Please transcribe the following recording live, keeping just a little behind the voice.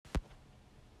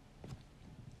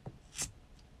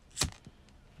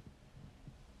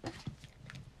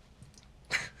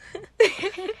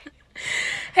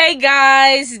Hey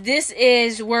guys, this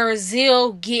is where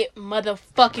Zil get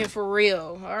motherfucking for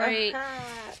real, alright?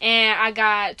 And I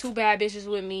got two bad bitches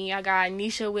with me. I got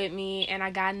Nisha with me, and I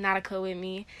got Nautica with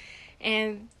me.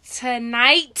 And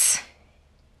tonight,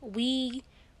 we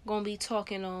gonna be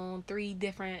talking on 3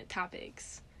 different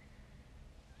topics.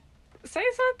 Say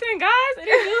something, guys.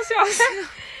 Introduce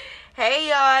yourself. Hey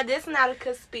y'all, this is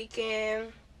Nautica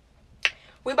speaking.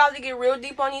 We about to get real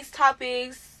deep on these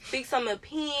topics, speak some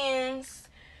opinions,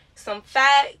 some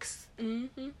facts,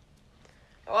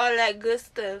 all that good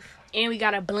stuff. And we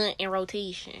got a blunt in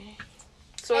rotation.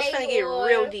 So it's gonna get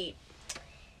real deep.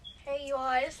 Hey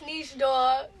y'all, it's Niche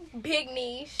Dog, Big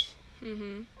Niche. Yeah,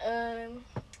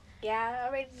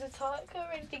 I'm ready to talk. I'm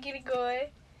ready to get it going.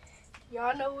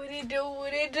 Y'all know what it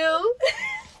do.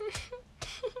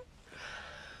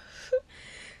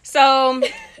 So,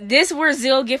 this where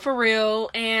Zil get for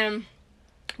real, and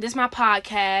this my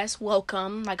podcast.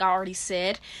 Welcome, like I already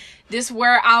said. This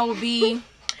where I will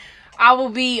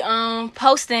be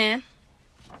posting,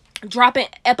 dropping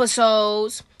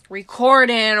episodes,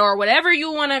 recording, or whatever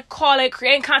you want to call it,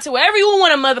 creating content, whatever you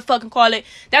want to motherfucking call it.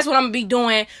 That's what I'm gonna be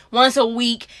doing once a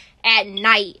week at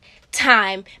night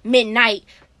time, midnight,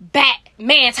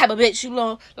 Batman type of bitch, you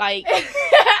know, like.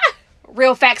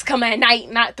 Real facts come at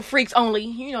night, not the freaks only,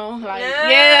 you know, like,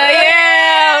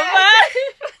 yeah.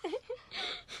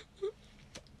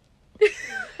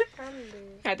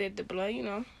 I did the blood, you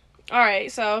know.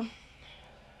 Alright, so,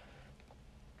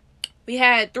 we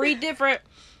had 3 different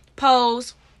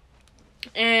polls,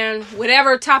 and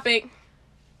whatever topic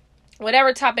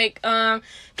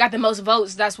got the most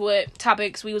votes, that's what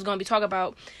topics we was going to be talking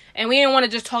about. And we didn't want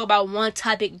to just talk about one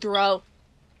topic throughout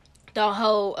the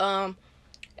whole,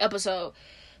 episode.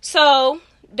 So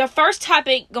the first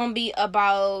topic gonna be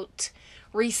about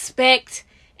respect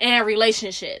and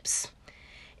relationships,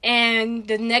 and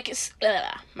the next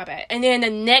and then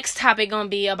the next topic gonna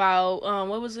be about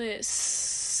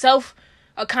self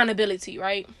accountability,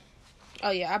 right?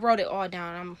 Oh yeah, I wrote it all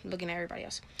down. I'm looking at everybody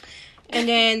else. And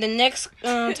then the next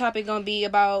topic gonna be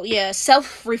about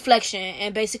self reflection,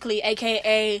 and basically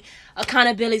AKA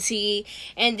accountability.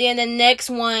 And then the next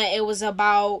one, it was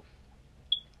about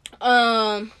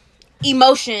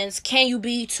emotions. Can you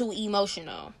be too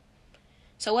emotional?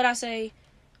 So what I say,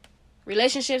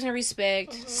 relationships and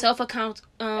respect,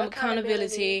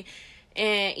 accountability,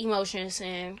 and emotions,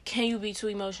 and can you be too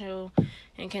emotional,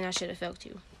 and can that shit affect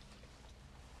you?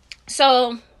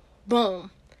 So,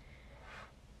 boom.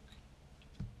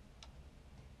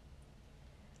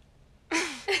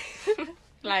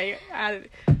 Like, I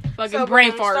fucking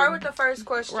brain fart. Start with the first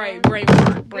question. Right, brain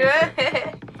fart.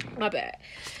 My bad.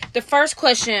 The first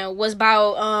question was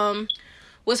about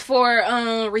was for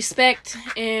respect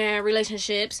and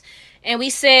relationships, and we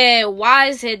said, why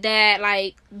is it that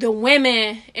like the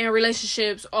women in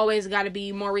relationships always got to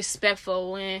be more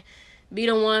respectful and be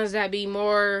the ones that be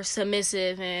more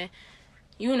submissive and,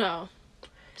 you know,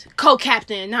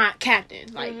 co-captain, not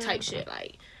captain, like type shit,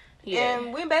 like, yeah.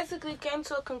 And we basically came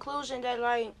to a conclusion that,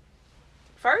 like,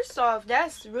 first off,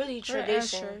 that's really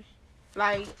tradition.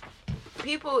 Like,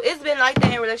 people, it's been like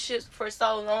that in relationships for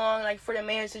so long, like, for the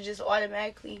man to just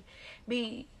automatically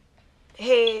be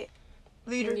head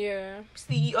leader,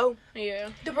 CEO,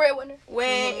 the breadwinner.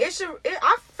 When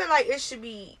I feel like it should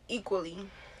be equally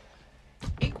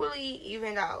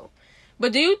evened out.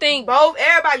 But do you think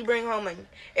everybody bring home money,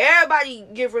 everybody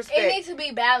give respect? It needs to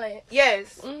be balanced.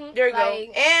 Yes, there you go.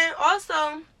 And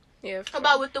also,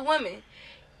 about with the women.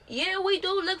 Yeah, we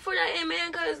do look for that in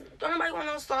man, because don't nobody want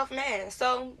no soft man.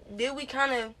 So, did we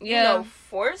kind of,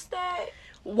 force that?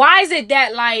 Why is it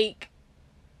that, like,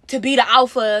 to be the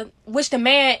alpha, which the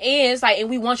man is, like, and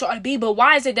we want y'all to be, but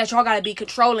why is it that y'all gotta be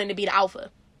controlling to be the alpha?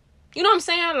 You know what I'm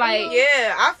saying? Like,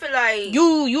 yeah, I feel like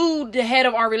you the head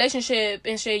of our relationship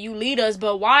and shit, you lead us,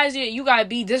 but why is it you gotta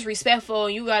be disrespectful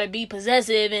and you gotta be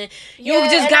possessive and you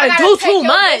just gotta do too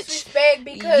much?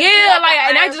 Because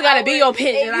and I just gotta be your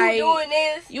pit. Like, you doing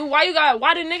this,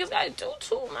 why the niggas gotta do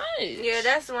too much? Yeah,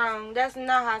 that's wrong. That's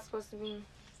not how it's supposed to be.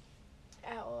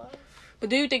 At all. But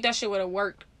do you think that shit would have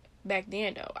worked back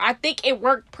then though? I think it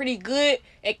worked pretty good.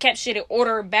 It kept shit in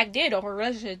order back then though, for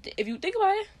relationship. If you think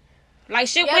about it. Like,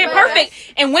 shit went perfect.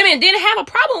 And women didn't have a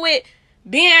problem with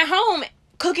being at home,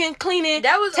 cooking, cleaning,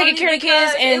 taking care of the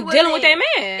kids, and dealing with their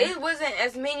man. It wasn't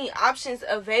as many options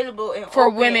available for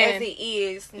women as it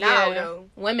is now, though.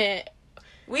 Women,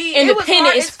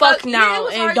 independent as fuck now,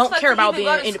 and don't care about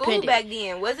being independent. Back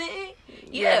then, wasn't it?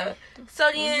 Yeah.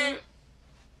 So then,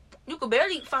 you could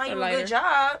barely find you a good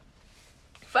job.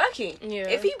 Fuck it. Yeah.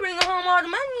 If he bringing home all the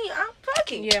money,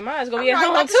 fuck it. Yeah, mine's gonna be at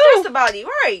home too. Stressed about it,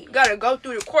 right? Gotta go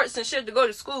through the courts and shit to go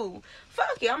to school.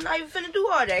 fuck it, I'm not even finna do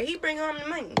all that. He bring home the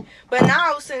money. But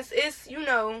now, since it's,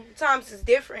 times is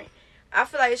different, I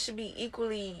feel like it should be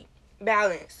equally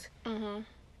balanced. Mm-hmm.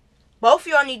 Both of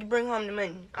y'all need to bring home the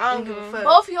money. I don't give a fuck.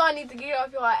 Both of y'all need to get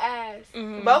off your ass.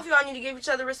 Mm-hmm. Both of y'all need to give each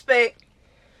other respect.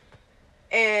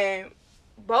 And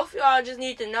both of y'all just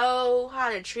need to know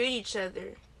how to treat each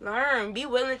other. Be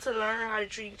willing to learn how to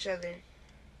treat each other.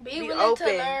 Be willing open.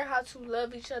 to learn how to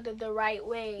love each other the right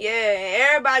way. Yeah, and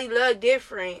everybody love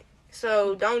different.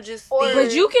 So don't just think.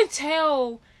 But you can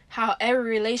tell how every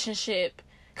relationship,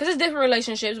 because it's different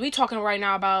relationships. We talking right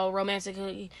now about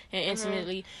romantically and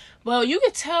intimately. But you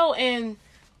can tell and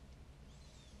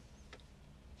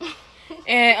She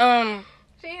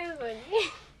is funny.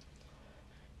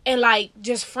 and like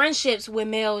just friendships with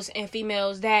males and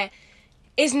females that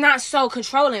it's not so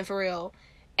controlling for real,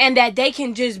 and that they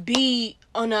can just be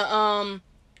on a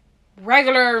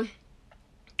regular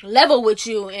level with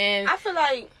you, and I feel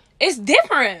like it's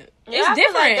different. It's I feel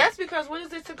different. like that's because what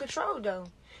is it to control though?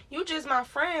 You just my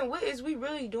friend. What is we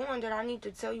really doing that I need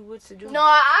to tell you what to do? No,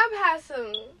 I've had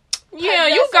some. Yeah,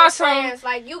 you got some. Friends.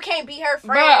 Like you can't be her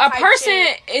friend. But a type person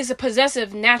shit. is a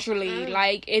possessive naturally.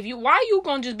 Like why you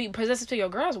gonna just be possessive to your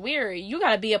girl? It's weird. You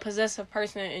gotta be a possessive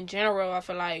person in general. I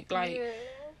feel like. Yeah.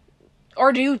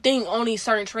 Or do you think only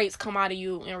certain traits come out of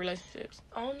you in relationships?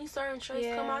 Only certain traits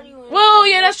come out of you. Well,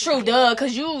 yeah, that's true, duh.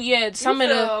 Cause some of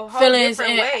the feelings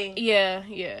and way.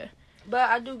 yeah. But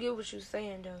I do get what you're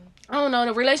saying, though. I don't know,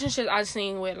 the relationships I've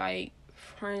seen with like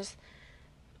friends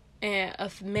and a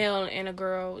male and a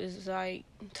girl is like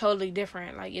totally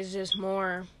different. Like it's just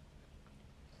more.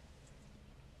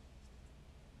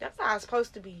 That's how it's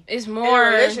supposed to be. It's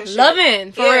more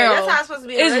loving, for real. That's how it's supposed to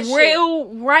be. It's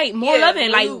real, right? More loving,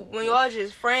 like when y'all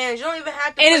just friends, you don't even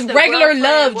have to. And it's regular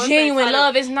love, genuine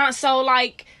love. It's not so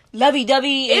like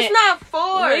lovey-dovey. It's not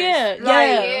forced.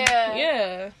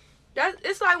 Yeah.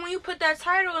 It's like when you put that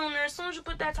title on there. As soon as you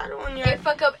put that title on there, it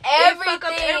fuck up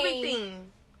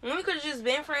everything. When we could have just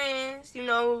been friends,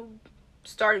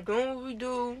 started doing what we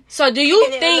do. So do you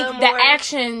think the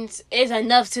actions is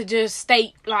enough to just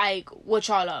state like what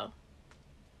y'all are?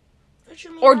 What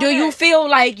you mean? Or do you feel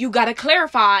like you gotta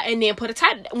clarify and then put a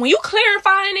title? When you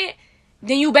clarifying it,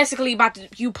 then you basically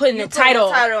putting the title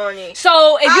on it.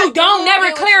 So if you don't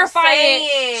never clarify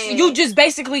it, you just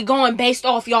basically going based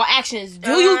off y'all actions. Do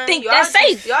you think that's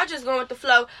safe? Y'all just going with the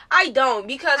flow. I don't,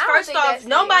 because first off,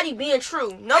 nobody being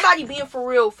true, nobody being for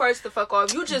real. First the fuck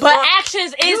off, you just. But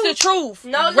actions is the truth,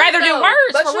 rather than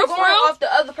words. But you're going off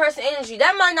the other person's energy.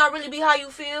 That might not really be how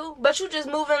you feel, but you just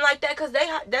moving like that because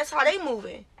that's how they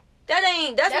moving.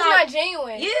 That's not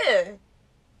genuine. Yeah.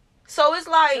 So it's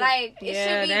like it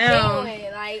should be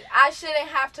genuine. Like I shouldn't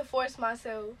have to force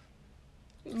myself.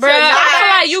 Bruh, I feel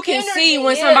like you can see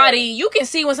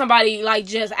when somebody like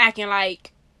just acting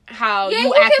like how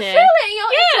you acting. You can feel it in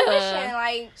your intuition.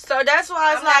 Like, so that's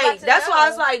why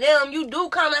it's like damn, you do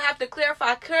kind of have to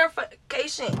clarify.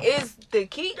 Clarification is the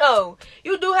key though.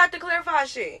 You do have to clarify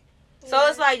shit. So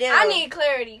it's like damn, I need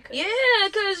clarity. Cause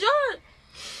y'all,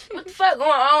 what the fuck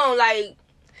going on? Like.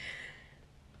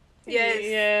 Yes.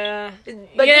 Yeah. But then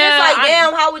it's like,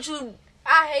 damn, how would you?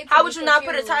 I hate. How would you not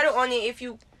put a title on it if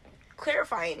you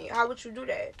clarifying it? How would you do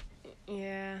that?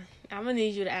 Yeah, I'm gonna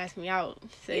need you to ask me out.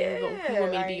 Say you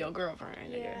want me to be your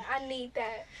girlfriend. Yeah, I need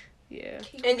that. Yeah.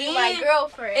 And then my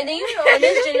girlfriend. And then in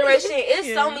this generation,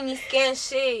 it's so many scam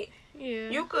shit. Yeah.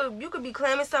 You could be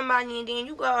claiming somebody and then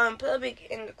you go out in public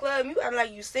in the club, you act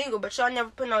like you single, but y'all never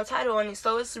put no title on it,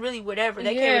 so it's really whatever.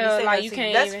 They can't really say like that to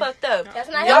you. That's fucked up. That's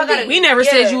not healthy. We never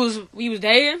said we was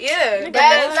dating. Yeah.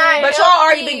 But y'all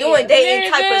already been doing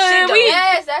dating type of shit though.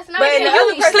 Yes, that's not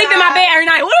healthy. You sleep in my bed every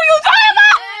night. What are you talking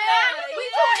about? We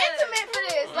too intimate for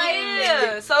this.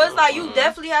 Like so it's like you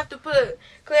definitely have to put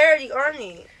clarity on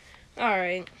it.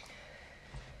 Alright.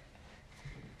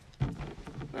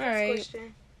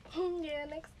 Yeah,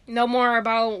 next. No more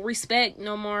about respect.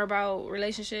 No more about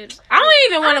relationships. I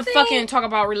don't even want to fucking talk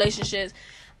about relationships.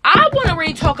 I want to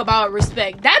really talk about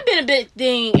respect. That's been a big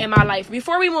thing in my life.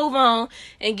 Before we move on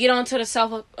and get on to the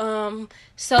self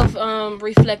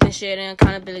reflecting shit and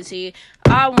accountability,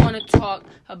 I want to talk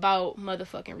about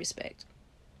motherfucking respect.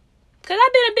 Cause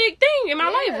that's been a big thing in my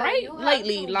life, right?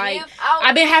 Lately, like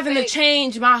I've been having to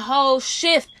change my whole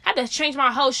shift. I had to change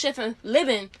my whole shift in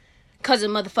living cause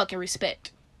of motherfucking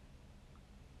respect.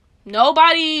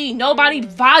 Nobody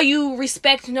value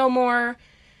respect no more.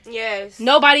 Yes.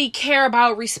 Nobody care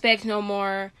about respect no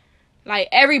more. Like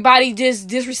everybody just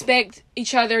disrespect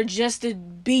each other just to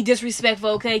be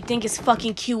disrespectful. Okay, they think it's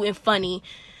fucking cute and funny.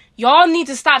 Y'all need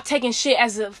to stop taking shit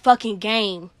as a fucking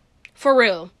game, for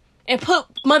real. and put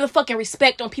motherfucking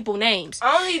respect on people's names.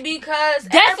 Only because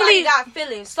everybody got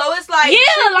feelings. So it's like,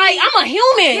 I'm a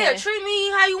human. Yeah, treat me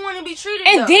how you want to be treated.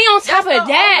 And then on top of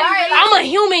that, I'm a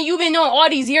human. You've been knowing all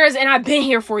these years, and I've been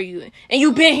here for you, and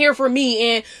you've been here for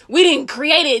me, and we didn't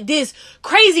created this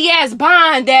crazy ass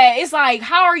bond that it's like,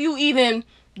 how are you even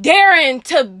daring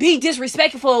to be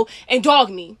disrespectful and dog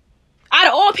me out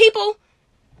of all people?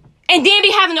 And then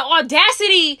be having the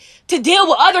audacity to deal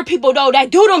with other people, though, that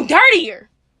do them dirtier.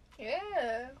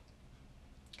 Yeah.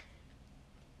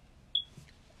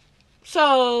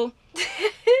 So,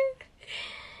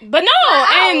 but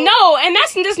and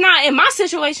that's just not in my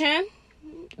situation.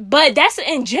 But that's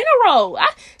in general. I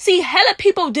see hella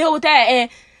people deal with that and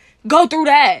go through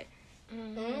that.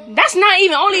 Mm-hmm. That's not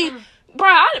even only, bro,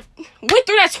 I went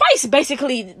through that twice,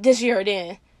 basically, this year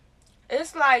then.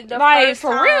 It's like the like, first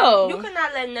for time, real. You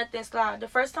cannot let nothing slide. The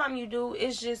first time you do,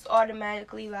 it's just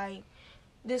automatically like,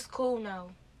 this cool now.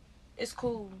 It's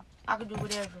cool. I can do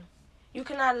whatever. You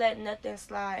cannot let nothing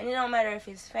slide. And it don't matter if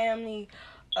it's family,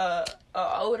 an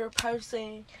older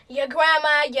person. Your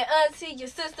grandma, your auntie, your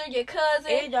sister, your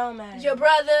cousin. It don't matter. Your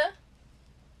brother,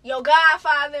 your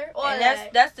godfather, all and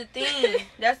that. That's the thing.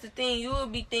 That's the thing. You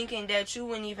would be thinking that you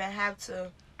wouldn't even have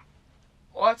to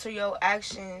alter your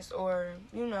actions or,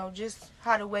 just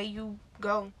how the way you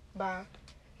go by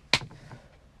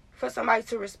for somebody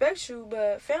to respect you,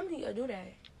 but family will do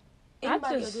that.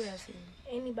 Anybody will do that to you.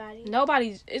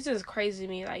 Anybody. It's just crazy to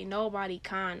me. Like, nobody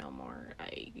kind no more.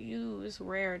 Like, it's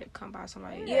rare to come by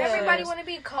somebody. Yeah, everybody want to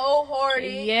be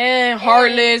cold-hearted. Yeah,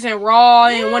 heartless and raw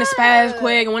and want to spaz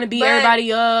quick and want to beat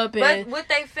everybody up. And, but what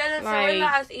they failing to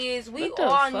realize is we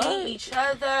all need each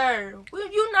other.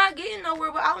 You not getting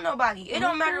nowhere without nobody. It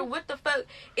don't matter what the fuck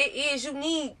it is.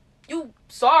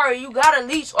 You gotta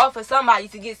leech off of somebody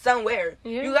to get somewhere.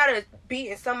 Yeah. You gotta be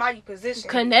in somebody's position.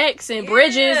 Connects and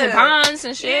bridges and bonds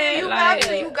and shit.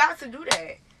 Yeah, you got to do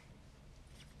that.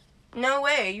 No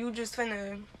way. You just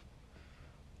finna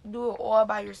do it all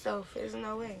by yourself. There's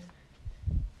no way.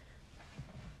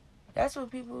 That's what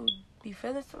people be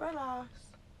feeling to realize.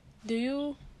 Do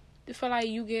you feel like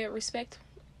you get respect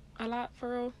a lot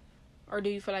for real? Or do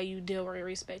you feel like you deal with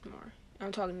respect more?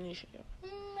 I'm talking to Nisha.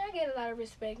 I get a lot of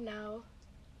respect now.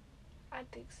 I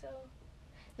think so.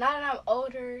 Now that I'm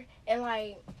older and,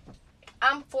 like,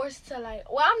 I'm forced to,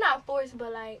 like... Well, I'm not forced,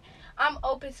 but, like, I'm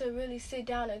open to really sit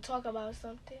down and talk about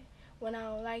something when I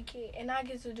don't like it. And I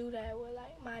get to do that with,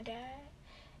 like, my dad.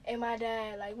 And my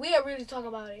dad, like, we'll really talk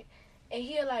about it. And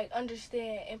he'll, like,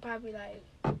 understand and probably, like,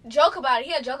 joke about it.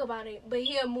 He'll joke about it, but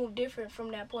he'll move different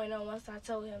from that point on once I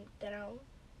told him that I don't...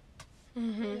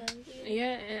 Mm-hmm.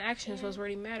 Yeah, and actions was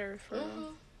really matter for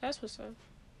that's what's up.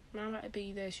 I'm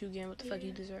happy that you getting what the fuck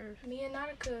you deserve. Me and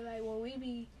Nautica, like, when we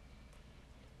be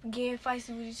getting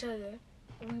feisty with each other,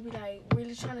 we be, like,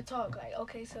 really trying to talk. Like,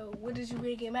 okay, so what did you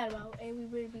really get mad about? And we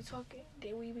really be talking.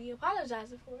 Then we be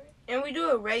apologizing for it. And we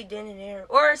do it right then and there.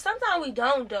 Or sometimes we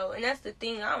don't, though. And that's the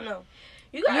thing. I don't know.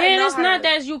 You gotta know it's not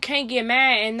that you can't get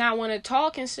mad and not want to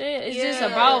talk and shit. It's just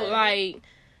about, like...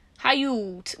 how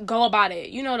you go about it.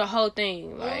 You know, the whole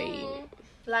thing.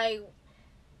 Like,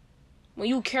 when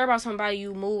you care about somebody,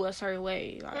 you move a certain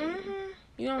way. Like,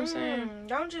 you know what I'm saying?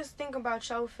 Don't just think about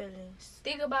your feelings.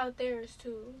 Think about theirs,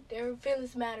 too. Their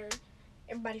feelings matter.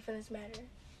 Everybody's feelings matter.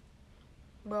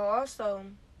 But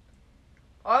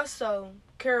also,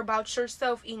 care about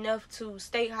yourself enough to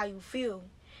state how you feel.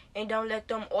 And don't let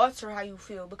them alter how you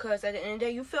feel. Because at the end of the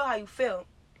day, you feel how you feel.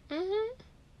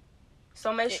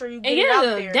 So make sure you get it out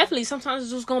there. Definitely. Sometimes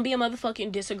it's just gonna be a motherfucking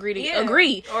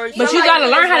agree. But you gotta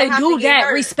learn how to do that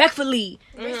respectfully.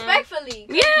 Respectfully.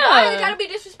 Yeah. Why you gotta be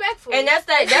disrespectful? And that's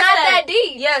not that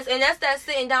deep. Yes, and that's that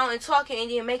sitting down and talking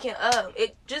and then making up.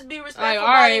 It just be respectful. Like,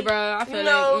 alright, bro. I feel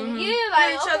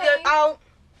like each other out,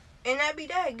 and that be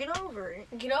that. Get over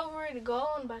it. Get over it and go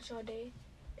on about your day.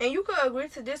 And you could agree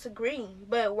to disagree,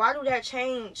 but why do that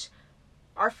change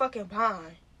our fucking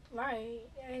bond? Right.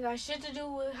 It ain't got shit to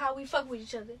do with how we fuck with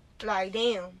each other. Like,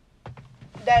 damn.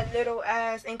 That little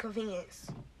ass inconvenience.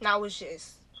 Now it's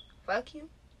just, fuck you.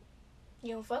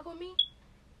 You don't fuck with me?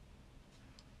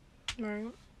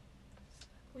 Right.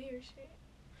 Weird shit.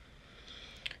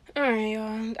 Alright,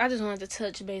 y'all. I just wanted to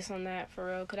touch base on that for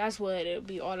real. Because that's what it'll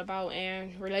be all about.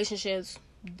 And relationships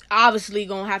obviously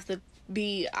gonna have to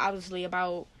be obviously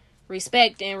about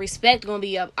respect, and respect gonna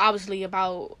be obviously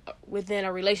about within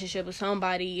a relationship with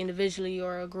somebody individually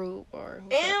or a group or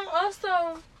whatever. And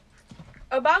also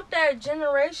about that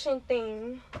generation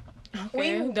thing.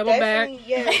 Okay, double back.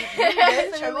 Yeah,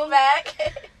 triple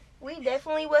back. We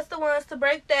definitely was the ones to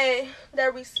break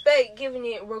that respect, giving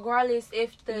it regardless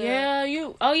if the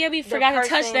we forgot to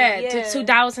touch that. Yeah.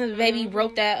 2000s baby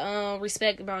broke that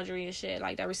respect boundary and shit,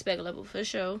 like that respect level for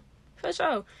sure.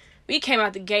 We came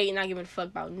out the gate not giving a fuck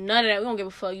about none of that. We don't give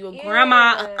a fuck. You a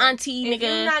grandma, a auntie, if nigga.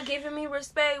 If you not giving me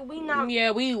respect, we not.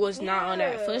 Yeah, we was not on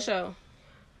that for sure.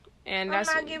 And I'm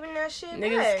not giving that shit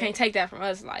niggas back. Can't take that from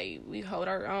us. Like, we hold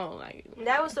our own. Like,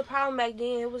 that was the problem back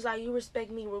then. It was like, you respect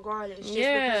me regardless, just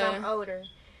because I'm older.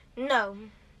 No,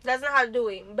 that's not how to do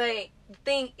it. But the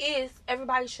thing is,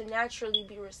 everybody should naturally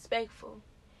be respectful.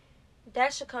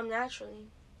 That should come naturally.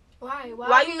 Why?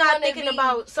 Why you not thinking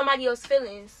about somebody else's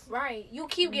feelings? Right. You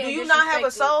keep getting. Do you not have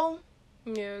a soul?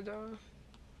 Yeah, dog.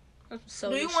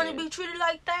 Do you want to be treated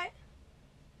like that?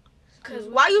 Cause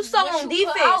why you so on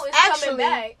defense?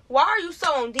 Actually, why are you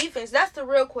so on defense? That's the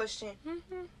real question.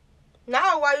 Mm-hmm.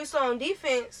 Now, why you so on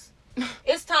defense?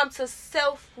 It's time to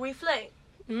self-reflect.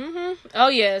 Mm-hmm. Oh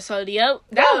yeah. So that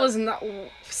was not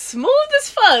smooth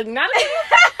as fuck. Not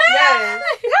yes.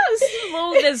 That was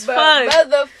smooth as fuck.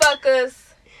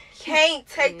 Motherfuckers can't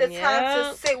take the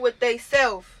time to sit with they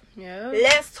self. Yeah.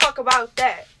 Let's talk about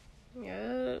that.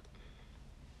 Yeah.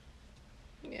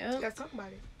 Let's talk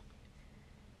about it.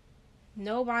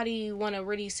 Nobody want to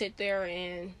really sit there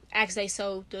and ask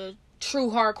themselves the true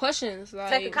hard questions. Like,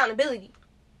 take accountability.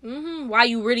 Mm-hmm. Why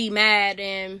you really mad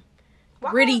and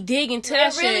really dig into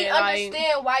that shit. Really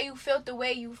understand why you felt the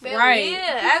way you felt. Right.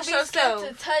 Yeah, ask yourself.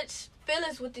 To touch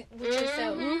feelings with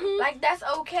yourself. Mm-hmm. Like, that's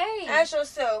okay. Ask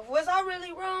yourself, was I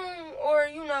really wrong? Or,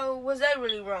 was that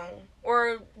really wrong?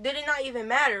 Or did it not even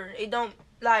matter? It don't,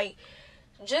 like,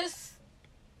 just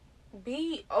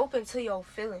be open to your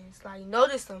feelings. Like,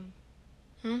 notice them.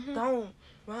 Mm-hmm. Don't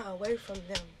run away from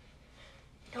them.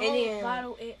 Don't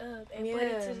bottle it up and put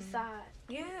it to the side.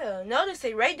 Yeah, notice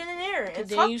it right then and there, and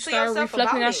then talk you to start yourself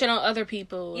reflecting about that shit on other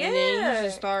people. Yeah, and then you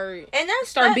just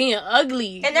start being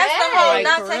ugly. And that's the whole like,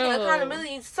 not taking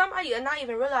accountability. Somebody will not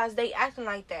even realize they acting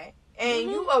like that,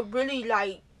 and you will really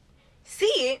like see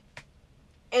it,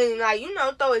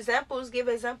 and throw examples, give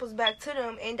examples back to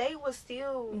them, and they will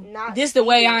still not. This the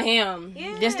way I am.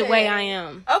 Yeah. This the way I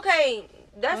am. Okay,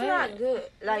 that's not good.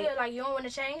 Like, like you don't want to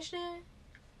change then.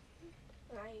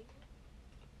 Like,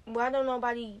 why don't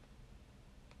nobody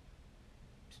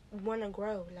want to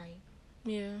grow? Like,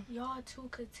 y'all too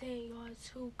content, y'all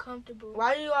too comfortable.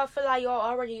 Why do y'all feel like y'all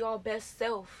already y'all best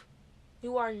self?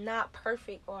 You are not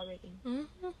perfect already.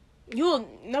 Mm-hmm. You will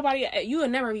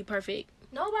never be perfect.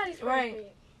 Nobody's perfect.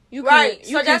 Right. You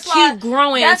can keep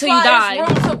growing until you die. That's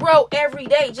why it's room to grow every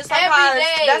day. Just like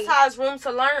that's how it's room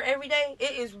to learn every day.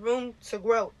 It is room to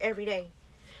grow every day.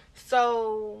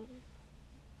 So,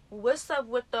 what's up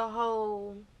with the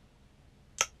whole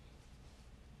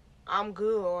I'm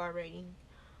good already?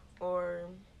 Or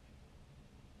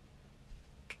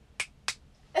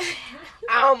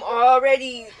I'm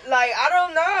already, like, I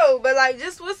don't know. But, like,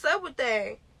 just what's up with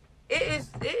that? It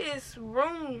is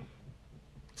room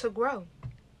to grow.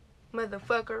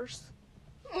 Motherfuckers.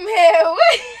 Man,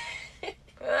 what?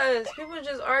 Because people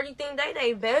just already think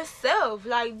they best self.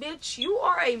 Like, bitch, you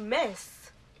are a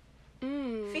mess.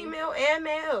 Female and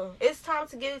male. It's time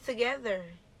to get it together.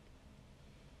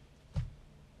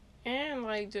 And,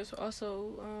 like, just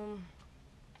also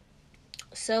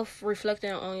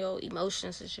self-reflecting on your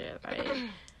emotions and shit, right?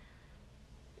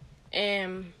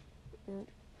 And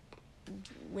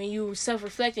when you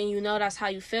self-reflecting, you know that's how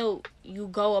you feel. You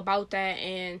go about that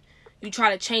and you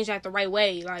try to change that the right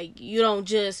way. Like, you don't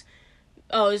just,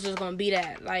 it's just gonna be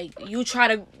that. Like, you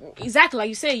try to, exactly like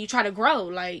you said, you try to grow.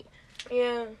 Like,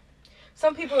 yeah.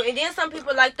 Some people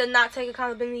like to not take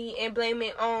accountability and blame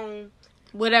it on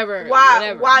whatever.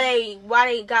 Why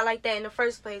they got like that in the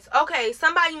first place. Okay,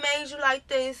 somebody made you like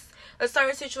this. A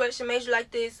certain situation made you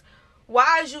like this.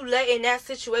 Why is you letting that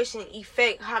situation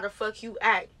affect how the fuck you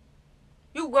act?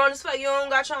 You grown as fuck. You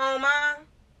don't got your own mind.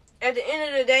 At the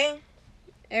end of the day,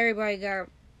 everybody got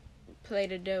play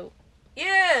the dope.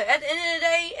 Yeah, at the end of the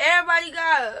day, everybody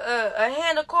got a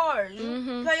hand of cards.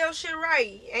 You play your shit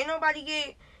right. Ain't nobody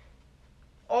get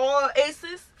all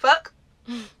aces. Fuck.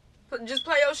 Just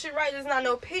play your shit right. There's not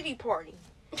no pity party.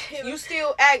 You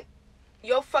still act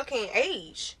your fucking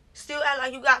age. Still act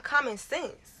like you got common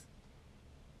sense.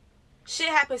 Shit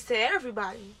happens to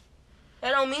everybody.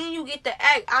 That don't mean you get to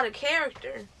act out of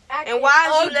character. And why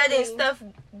is you letting stuff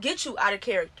get you out of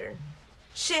character?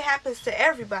 Shit happens to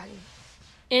everybody.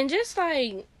 And just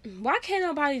like, why can't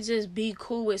nobody just be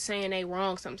cool with saying they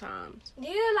wrong sometimes?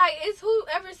 Yeah, like, it's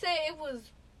whoever said it was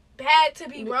bad to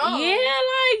be wrong. Yeah,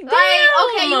 like, damn.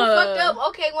 Okay, you fucked up.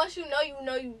 Okay, once you know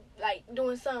you like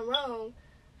doing something wrong.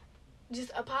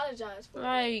 just apologize for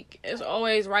like, it. It's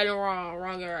always right and wrong,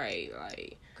 wrong and right.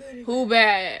 Like, Good who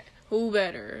bad? Who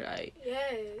better? Like,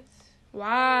 yes.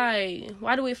 Why?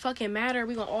 Why do it fucking matter?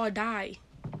 We gonna all die.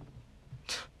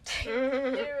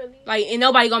 Literally. Like, and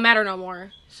nobody gonna matter no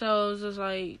more. So it's just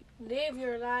like, live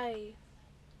your life.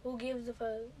 Who gives a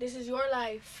fuck? This is your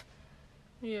life.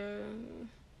 yeah.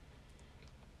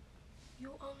 You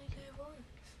only live once.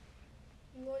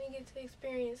 You only get to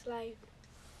experience life.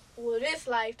 Well, this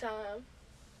lifetime.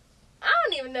 I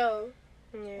don't even know.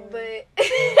 Yeah. But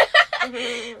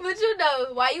but you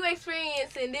know, why you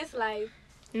experiencing this life,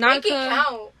 Not make it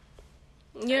count.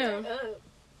 Yeah.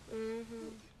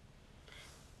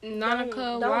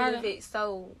 Nautica, don't why? live it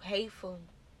so hateful.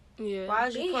 Yeah. Why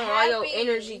is you Be putting all your happy.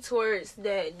 energy towards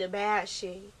the bad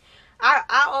shit?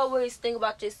 I always think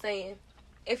about this saying: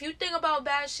 if you think about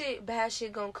bad shit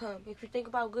gonna come. If you think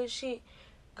about good shit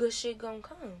gonna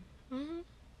come. Mm-hmm.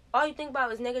 All you think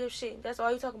about is negative shit. That's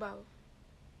all you talk about.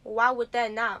 Why would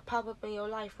that not pop up in your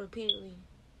life repeatedly?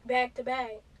 Back to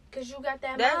back. Because you got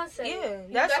that mindset. Yeah,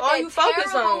 You that's got all that you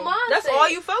focus terrible on. mindset. That's all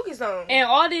you focus on. And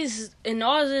all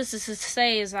this is to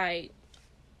say is like,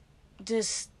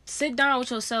 just sit down with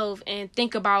yourself and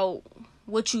think about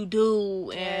what you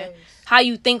do and how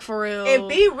you think for real. And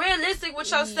be realistic with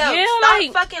yourself. Yeah, Stop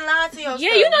like, fucking lying to yourself.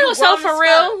 Yeah, you know yourself grown for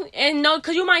as real. And no,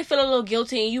 because you might feel a little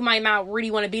guilty and you might not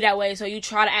really want to be that way. So you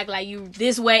try to act like you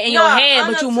this way in your head,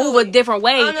 but you move a different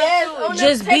way.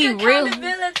 Just be real.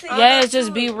 Yes,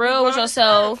 just be real with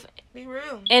yourself. Be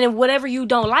real. And whatever you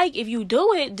don't like, if you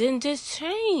do it, then just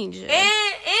change it.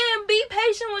 And be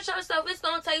patient with yourself. It's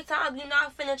gonna take time. You're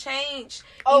not finna change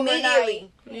Overnight.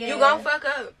 immediately. Yeah. You gonna fuck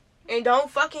up. And don't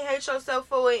fucking hate yourself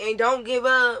for it. And don't give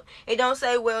up. And don't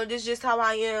say, well, this is just how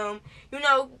I am. You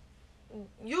know,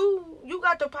 you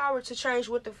got the power to change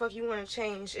what the fuck you want to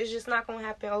change. It's just not gonna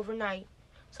happen overnight.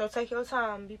 So take your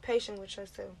time. Be patient with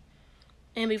yourself.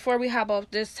 And before we hop off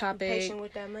this Be topic, patient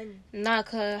with that money.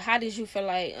 Naka, how did you feel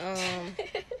like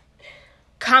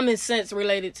common sense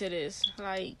related to this?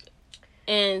 Like,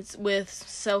 and with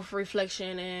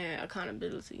self-reflection and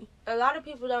accountability. A lot of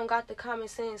people don't got the common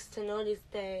sense to notice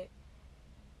that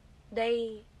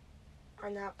they are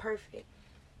not perfect.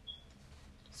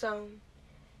 So,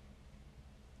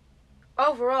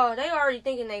 overall, they already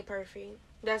thinking they perfect.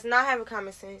 That's not having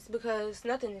common sense because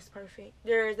nothing is perfect.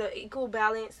 There is an equal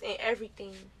balance in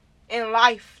everything. In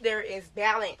life, there is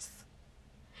balance.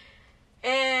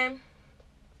 And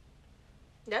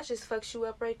that just fucks you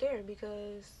up right there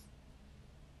because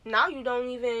now you don't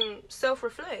even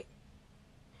self-reflect.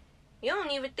 You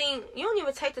don't even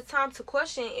take the time to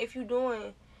question if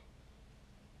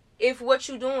what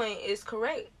you're doing is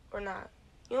correct or not.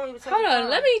 You don't even take Hold the time. on,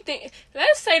 let me think.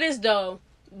 Let's say this though.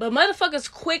 But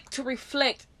motherfuckers quick to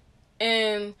reflect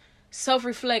and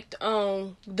self-reflect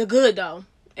on the good though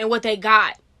and what they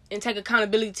got and take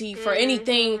accountability for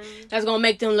anything that's gonna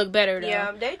make them look better though.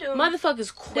 Yeah, they do.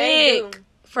 Motherfuckers quick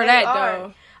for They that are.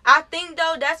 though. I think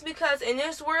though that's because in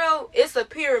this world it's a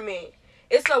pyramid.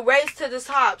 It's a race to the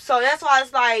top. So that's why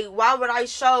it's like, why would I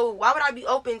be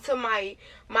open to my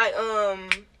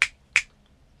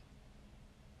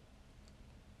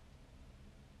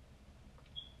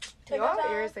y'all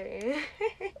irritating.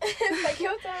 Take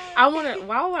your time.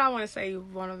 Why would I wanna say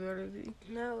vulnerability?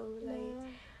 No, like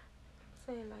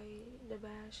saying like the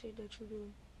bad shit that you do.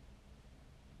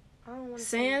 I don't wanna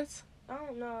Sense? I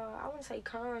don't know. I want to say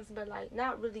cons, but like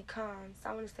not really cons.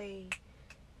 I want to say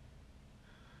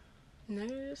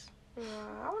Negatives?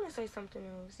 I want to say something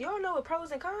else. Y'all know what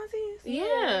pros and cons is?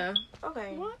 Yeah.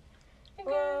 Okay. What?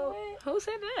 Well, Who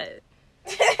said that?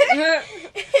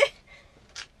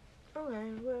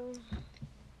 okay. Well.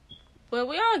 Well,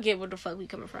 we all get where the fuck we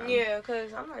coming from. Yeah,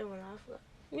 cause I'm not even laughing.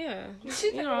 Yeah. She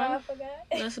You took know, a while for that.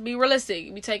 let's be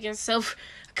realistic. We taking self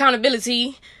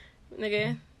accountability,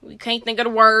 nigga. We can't think of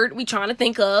the word we trying to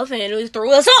think of, and it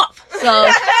threw us off.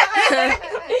 So,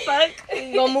 fuck.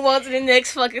 We gonna move on to the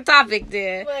next fucking topic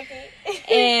then.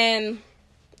 And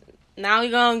now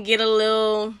we gonna get a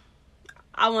little.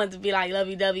 I want it to be like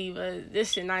lovey-dovey, but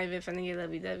this shit not even finna get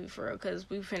lovey-dovey for real, because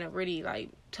we finna really like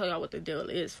tell y'all what the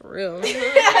deal is for real.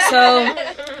 So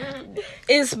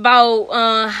it's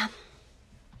about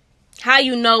how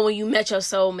you know when you met your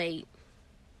soulmate.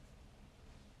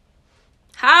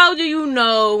 How do you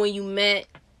know when you met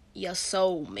your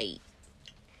soulmate?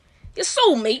 Your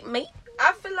soulmate, mate.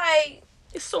 I feel like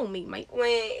Your soulmate, mate. when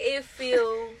it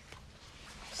feel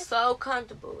so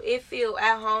comfortable, it feel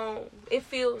at home, it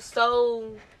feels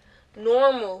so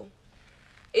normal.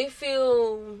 It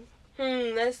feel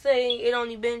let's say it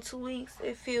only been 2 weeks.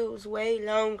 It feels way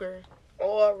longer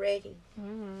already.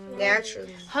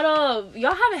 Naturally. Hold up.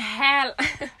 Y'all haven't had...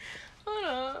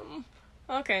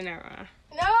 Okay, never mind.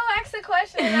 No, ask the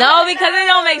question. No, because it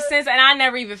don't make sense, and I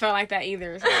never even felt like that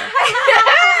either. So. Well,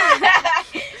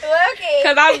 okay.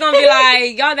 Because I was gonna be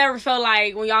like, y'all never felt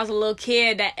like when y'all was a little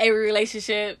kid that every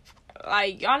relationship,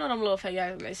 like y'all know them little fake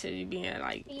ass relationships you be in,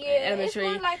 like elementary.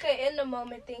 It's more like an in the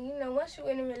moment thing. You know, once you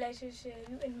in a relationship,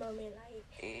 you in the moment,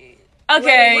 like.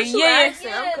 Okay, yeah,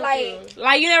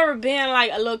 like you never been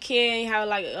like a little kid and you have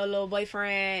like a little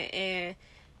boyfriend and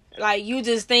like you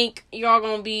just think y'all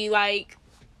gonna be like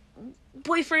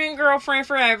boyfriend girlfriend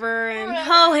forever and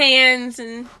hold hands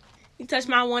and you touch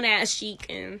my one ass cheek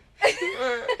and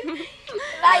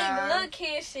like little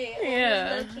kid shit.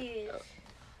 Yeah. Little kids.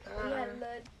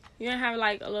 You don't have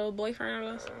like a little boyfriend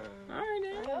or something? Alright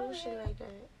then. Oh, shit like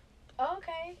that.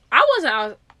 Okay. I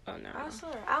wasn't. Oh no. I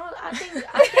swear. I think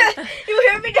you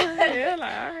hear me? Yeah,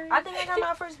 like, alright. I think I got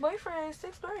my first boyfriend in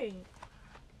 6th grade.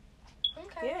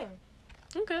 Okay.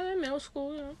 Yeah. Okay, middle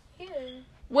school. Yeah.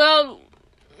 Well.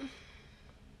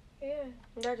 Yeah.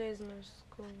 That is middle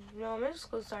school. No, middle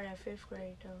school started at 5th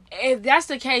grade though. If that's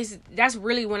the case, that's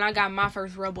really when I got my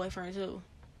first real boyfriend too.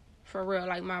 For real,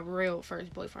 like my real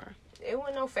first boyfriend. It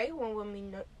wasn't no fake one with me.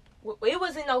 It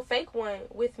wasn't no fake one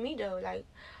with me though. Like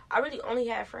I really only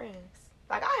had friends.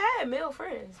 Like I had male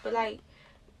friends, but like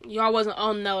y'all wasn't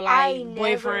on no like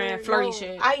boyfriend flirty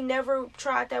shit. I never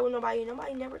tried that with nobody.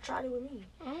 Nobody never tried it with me.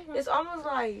 Okay. It's almost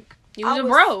like you was a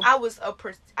bro. I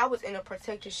was in a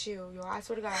protective shield, yo. I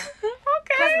swear to God.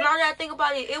 Okay. Cause now that I think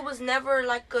about it, it was never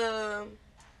like a.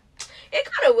 It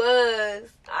kind of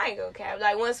was. I ain't gonna cap.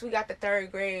 Like once we got to 3rd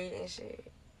grade and shit.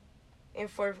 In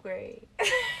 4th grade. But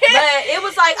it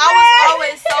was like I was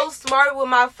always so smart with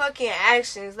my fucking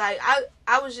actions. Like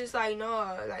I was just like,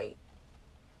 no, like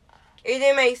it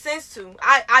didn't make sense to.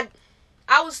 I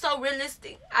was so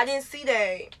realistic. I didn't see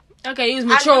that. Okay, he was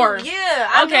mature.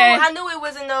 I knew it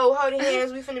wasn't no holding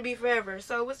hands, we finna be forever.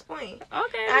 So what's the point?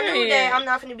 Okay. I knew that I'm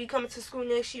not finna be coming to school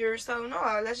next year, so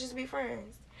no, let's just be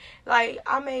friends. Like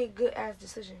I made good ass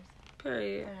decisions.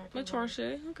 Period. Mature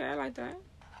shit. Okay, I like that.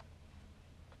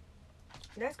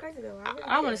 That's crazy though.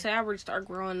 I want to say I really started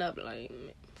growing up like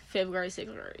 5th grade,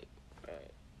 6th grade.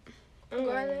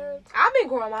 I've been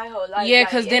growing my whole life. Yeah,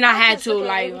 because like, then I had to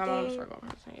like. I'm on the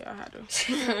yeah, I had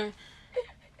to.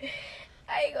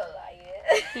 I ain't gonna lie.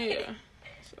 Yeah.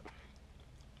 So.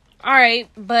 All right,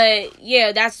 but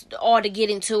yeah, that's all to get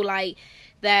into like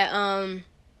that.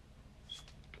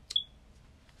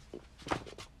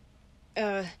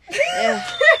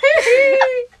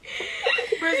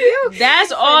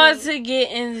 That's all to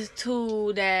get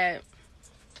into that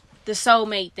the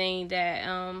soulmate thing that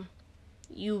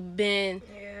you've been.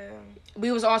 Yeah.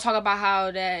 We was all talking about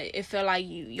how that it felt like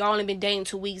y'all only been dating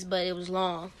 2 weeks, but it was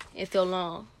long. It felt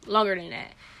longer than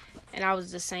that. And I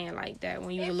was just saying like that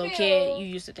when you was a little kid, you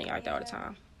used to think like that all the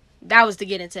time. That was to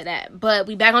get into that. But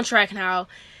we back on track now.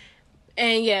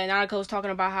 And yeah, Nanika was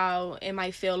talking about how it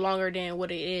might feel longer than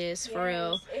what it is for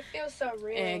real. It feels so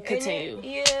real. And continue. So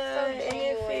genuine,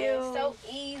 it feels so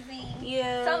easy.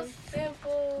 Yeah. So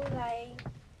simple. Like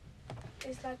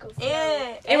it's like a flow.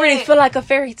 Yeah. It really feel like a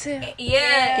fairy tale.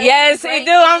 Yeah. Yes, it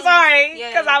do. I'm sorry.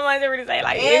 Yes. Because I wanted to really say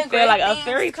like And it feel like a things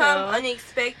fairy tale. come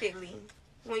unexpectedly.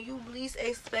 When you least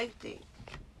expect it.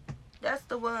 That's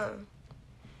the one.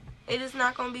 It is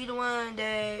not gonna be the one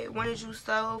that wanted you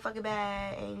so fucking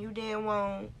bad and you didn't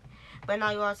want, but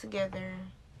now you all together.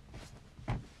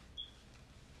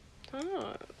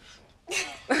 Oh.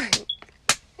 It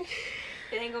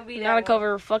ain't gonna be that. Not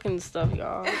cover fucking stuff,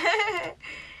 y'all.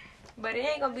 But it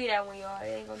ain't gonna be that one, y'all.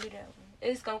 It ain't gonna be that one.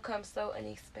 It's gonna come so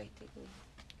unexpectedly.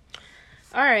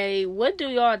 Alright, what do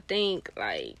y'all think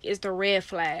like is the red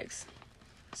flags?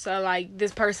 So like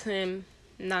this person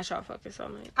not y'all fucking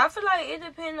soulmate. I feel like it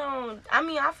depends on. I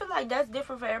mean, I feel like that's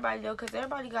different for everybody though, because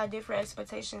everybody got different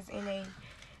expectations in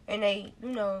a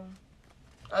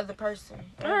other person.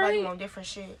 Everybody want different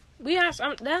shit.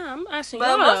 I'm asking but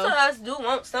y'all. Most of us do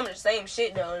want some of the same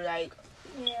shit though. Like,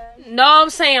 yeah. No, I'm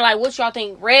saying like what y'all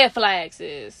think red flags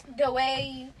is. The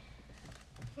way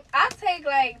I take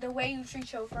like the way you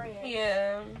treat your friends.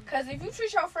 Yeah. Cause if you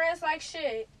treat your friends like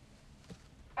shit,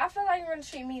 I feel like you're gonna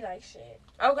treat me like shit.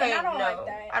 Okay, and I don't no, like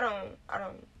that. I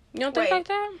don't. You don't think like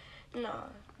that? No.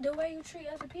 The way you treat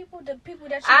other people, the people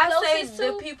that you're closest to. I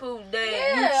say the people that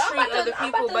you treat other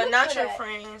people, but not your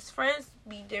friends. Friends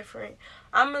be different.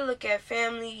 I'm gonna look at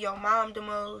family, your mom the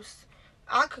most.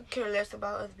 I could care less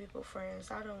about other people's friends.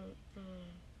 I don't.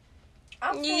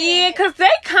 Yeah, because they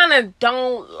kind of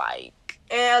don't like.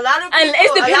 And a lot of people, and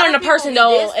it's depending on the person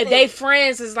though. Distant. If they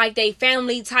friends is like they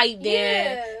family type,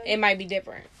 then it might be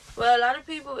different. Well, a lot of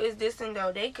people is distant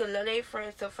though. They could love their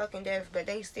friends to fucking death, but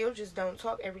they still just don't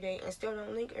talk every day and still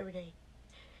don't link every day.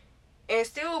 And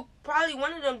still, probably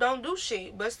one of them don't do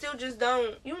shit, but still just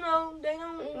don't, they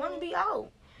don't want to be out.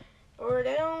 Or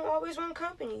they don't always want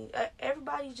company.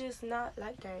 Everybody just not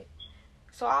like that.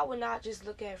 So I would not just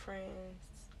look at friends.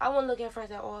 I wouldn't look at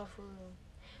friends at all for real.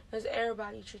 Because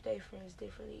everybody treat their friends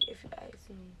differently, if you ask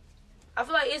me. I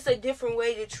feel like it's a different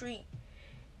way to treat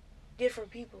different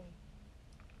people.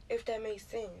 If that makes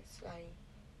sense. Like,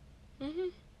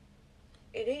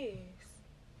 it is.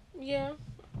 Yeah.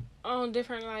 On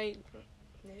different, like,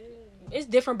 it's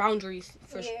different boundaries.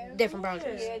 Different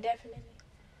boundaries. Yeah, definitely.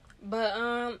 But,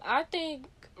 I think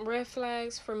red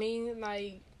flags for me,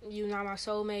 like, you not my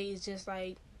soulmate, is just,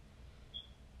 like,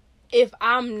 if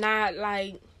I'm not,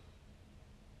 like,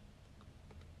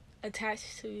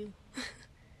 attached to you.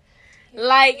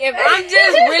 Like, if I'm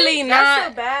just really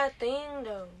not... That's a bad thing,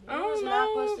 though. You was not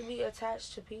supposed to be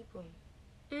attached to people.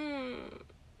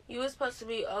 You was supposed to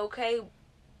be okay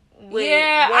with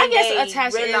I guess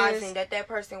attached realizing that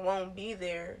person won't be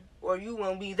there, or you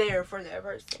won't be there for that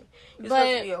person. You're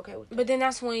supposed to be okay with that. But then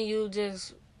that's when you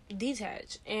just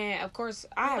detach. And, of course,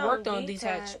 I have worked on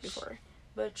detach before.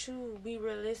 But you be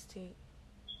realistic.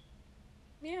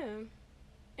 Yeah.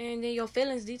 And then your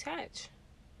feelings detach.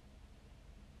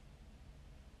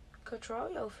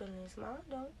 Control your feelings. Mine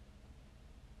don't.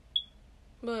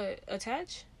 But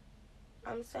attach?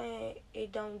 I'm saying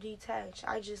it don't detach.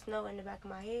 I just know in the back of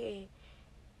my head,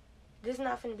 this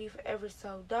not finna be forever.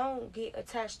 So don't get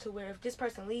attached to where if this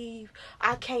person leave,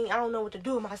 I don't know what to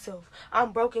do with myself.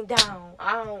 I'm broken down.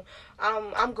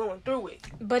 I'm going through it.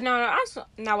 But no, that's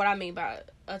not what I mean by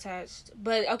attached.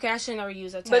 But okay, I should never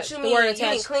use attached. But you mean, the word attached.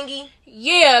 You mean clingy?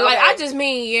 Yeah, okay. Like I just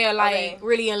mean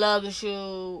really in love with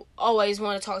you. Always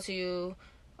want to talk to you.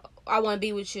 I want to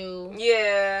be with you.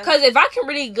 Yeah. Because if I can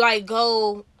really like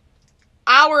go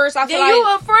hours, I feel then like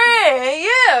you a friend.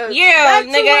 Yeah,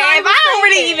 nigga. If I don't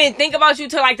really even think about you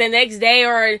till like the next day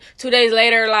or 2 days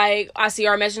later, like I see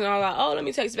our message and I'm like, oh, let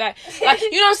me text back. Like,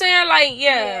 you know what I'm saying? Like,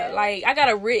 yeah. Like I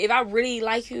gotta if I really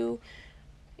like you,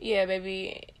 yeah,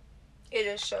 baby.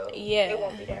 It'll show. Yeah. It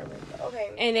won't be that real.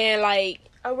 Okay. And then like,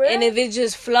 and if it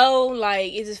just flow,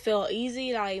 like it just feel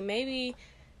easy, like maybe,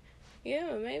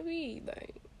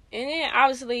 like, and then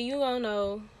obviously you gonna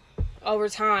know over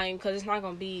time, because it's not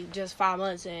gonna be just 5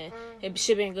 months and it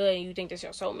should been good and you think that's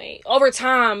your soulmate. Over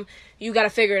time, you gotta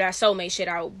figure that soulmate shit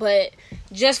out. But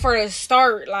just for the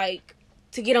start, like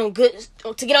to get on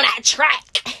that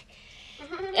track,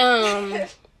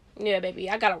 yeah, baby,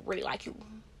 I gotta really like you,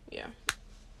 yeah,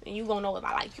 and you gonna know if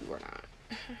I like you or not.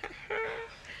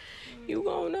 You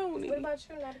gonna know. What about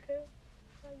you, Latika?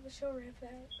 What's your red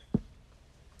flag?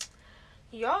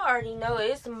 Y'all already know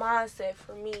it. It's a mindset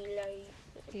for me, like.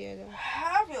 Yeah,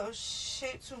 have your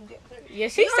shit together. Yeah,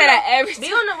 she said that every time. Be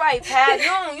on the right path. You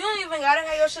don't even gotta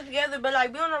have your shit together, but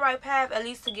like be on the right path at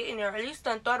least to get in there. At least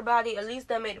done thought about it. At least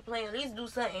done made a plan. At least do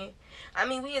something. I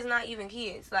mean, we is not even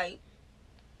kids. Like,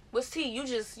 what's tea? You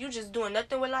just doing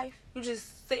nothing with life. You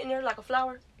just sitting there like a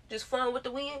flower, just flowing with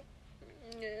the wind.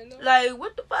 Yeah, no. Like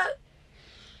what the fuck?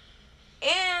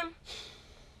 And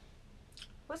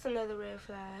what's another red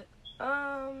flag?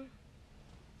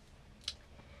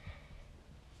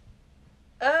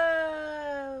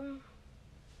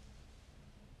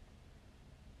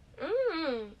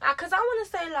 Cause I want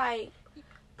to say like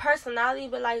personality,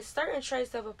 but like certain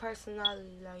traits of a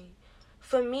personality. Like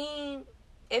for me,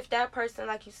 if that person,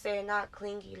 like you said, not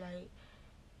clingy, like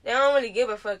they don't really give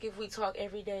a fuck if we talk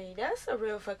every day. That's a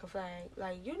real fucking flag.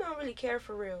 Like you don't really care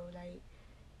for real. Like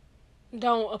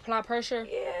don't apply pressure.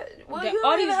 Yeah, well you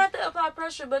don't even have to apply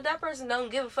pressure, but that person don't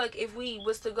give a fuck if we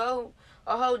was to go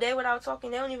a whole day without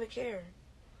talking. They don't even care.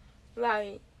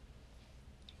 Like,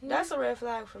 that's a red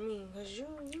flag for me. Cause you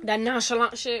that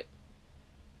nonchalant shit.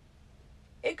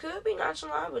 It could be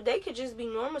nonchalant, but they could just be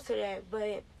normal to that.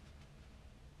 But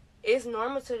it's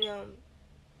normal to them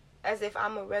as if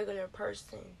I'm a regular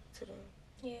person to them.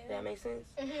 Yeah. That makes sense?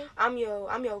 Mm-hmm.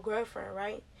 I'm your girlfriend,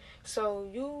 right? So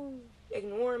you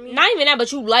ignore me. Not even that,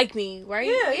 but you like me, right?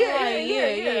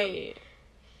 Yeah.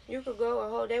 You could go a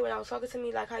whole day without talking to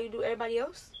me like how you do everybody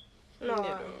else?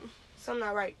 No. Something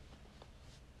not right.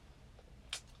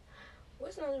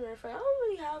 What's another red flag? I don't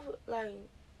really have, like,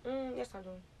 yes, I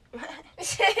do.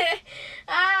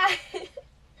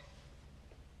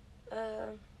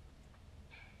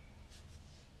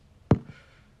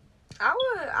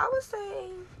 I would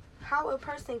say how a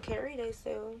person carry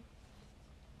themselves.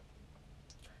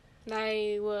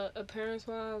 Like, what,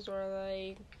 appearance-wise or,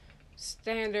 like,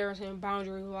 standards and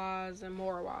boundary-wise and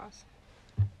moral-wise?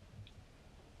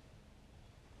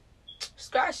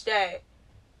 Scratch that.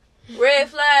 Red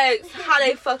flags, how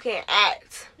they fucking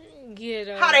act. Get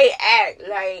how they act.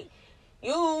 Like,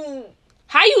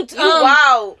 how you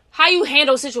wow. How you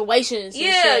handle situations. And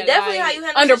shit. Definitely like, how you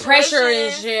handle under situations. pressure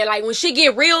and shit. Like when shit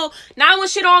get real, not when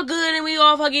shit all good and we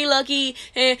all fucking lucky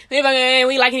and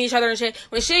we liking each other and shit.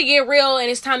 When shit get real and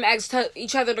it's time to ask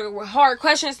each other the hard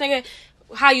questions, nigga,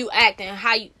 how you act and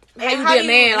how you be a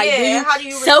man. Like, do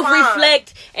you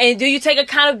self-reflect and do you take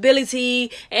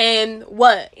accountability and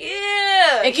what?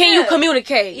 Yeah. And can you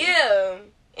communicate? Yeah.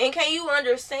 And can you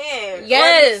understand?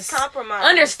 Yes. Compromise.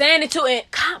 Understand it too and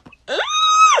compromise.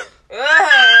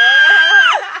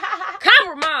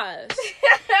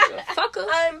 Fucker.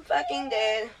 I'm fucking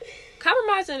dead.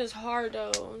 Compromising is hard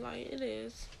though. Like it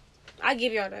is. I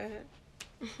give y'all that.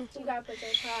 You gotta put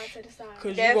that pride to the side.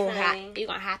 Cause you're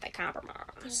gonna have to compromise.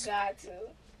 You got to.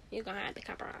 You're gonna have to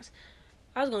compromise.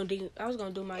 I was gonna do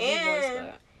my deep voice,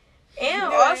 but and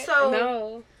also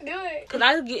no, do it. Cause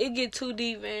it get too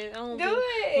deep and I don't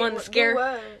want to do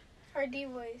scare her deep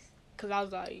voice. Cause I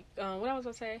was like, what I was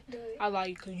gonna say? Do it. I was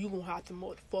like, cause you gonna have to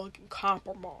motherfucking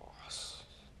compromise.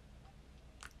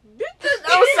 This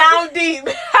don't sound deep.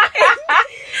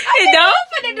 It don't?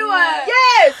 Finna do a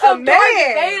some Darth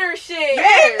man. Vader shit.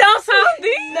 It don't sound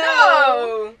deep.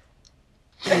 No.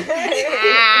 Hold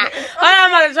on, I'm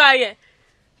about to try again.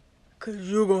 Cause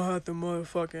you gonna have to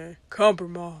motherfucking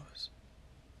compromise.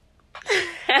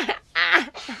 I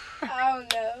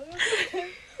don't know.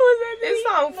 It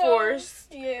sound forced.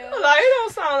 Yeah. Like it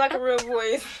don't sound like a real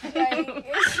voice. Like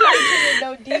it's like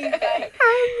no deep. Like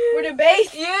with the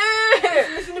bass. Yeah.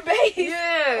 Listen to bass.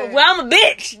 Yeah. Well, I'm a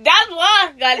bitch. That's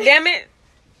why. God damn it.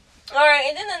 All right,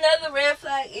 and then another red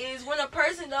flag is when a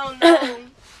person don't know.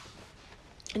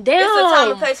 Damn. It's a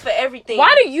time and place for everything.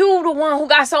 Why do you the one who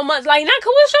got so much? Like, not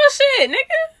what's your shit,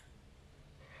 nigga?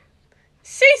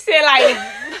 She said like.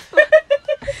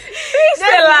 She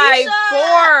said like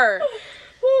 4.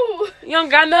 Ooh. You don't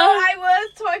got No, no. I was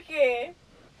talking.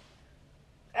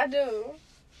 I do.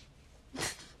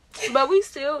 But we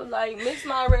still like miss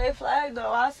my red flag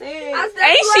though. I said. Ain't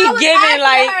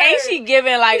she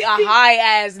giving like a high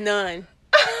ass nun?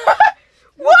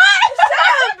 What?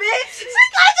 Shut up, bitch. She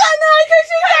got your nun because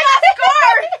she got a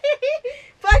scar.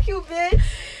 Fuck you, bitch.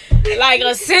 Like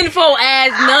a sinful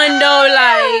ass nun though.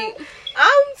 Like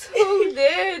I'm too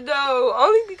dead though.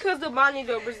 Only because the money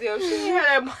though, Brazil. She didn't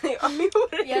have that money on me.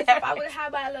 Yes, if I would have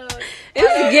had my little.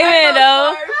 it's giving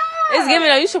though. It's giving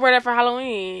though. You should wear that for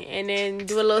Halloween and then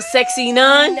do a little sexy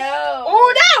nun. No.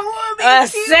 Oh, that would be A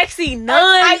sexy a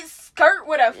nun. tight skirt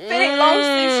with a fitted long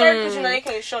sleeve shirt because you know they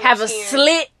can't show no Have a skin.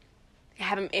 slit.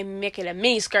 Have them and make it a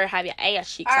mini skirt. Have your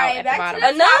ass cheeks All out right, at the back to bottom. the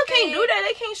A nun can't do that.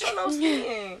 They can't show no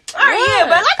skin. Alright, yeah,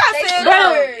 but like I said,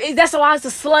 Bro, that's why it's a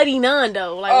slutty nun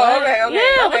though. Like, Oh, what? okay,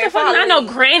 Yeah, what the fuck? Not no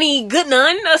granny good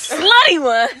nun, a slutty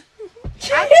one. I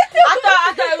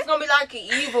thought it was gonna be like an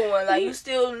evil one. Like you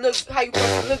still look how you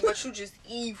supposed to look, but you just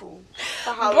evil.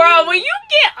 Bro, when you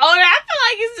get older, I feel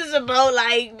like it's just about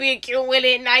like being cute with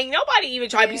it. Like nobody even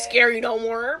try to be scary no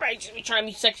more. Everybody just be trying to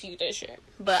be sexy with that shit.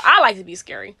 But I like to be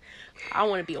scary. I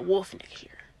want to be a wolf next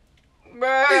year.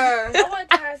 bruh. I want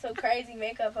to have some crazy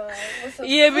makeup on with some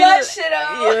Yeah, slut shit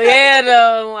on. Yeah,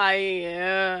 though. Like,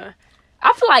 yeah.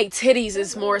 I feel like titties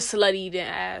is more slutty than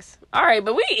ass. All right,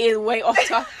 but we is way off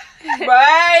topic.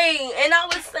 Right, and I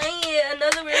was saying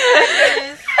another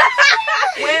reason is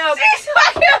well, She's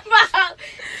talking about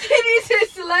titties is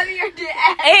sluttier than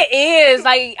ass. It is.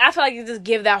 Like, I feel like it just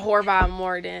give that whore vibe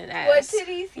more than ass. What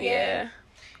titties? Yeah.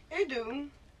 it do.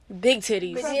 Big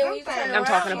titties. But then when you turn I'm around,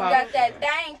 talking you about. got that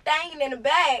thing in the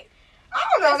back. I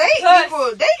don't know. They Plus.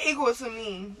 equal. They equal to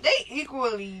me. They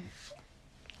equally.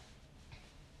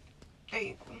 They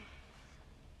equal.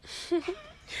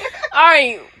 All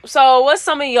right. So, what's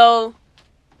some of your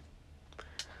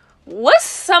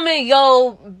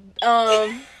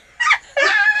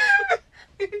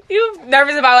you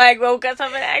nervous about like woke up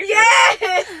something?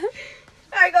 Yes.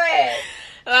 All right, go ahead.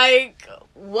 Like,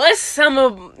 what's some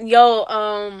of your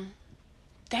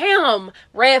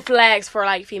red flags for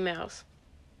like females?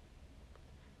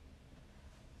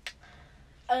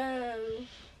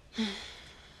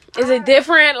 Is it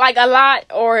different, like a lot,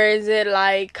 or is it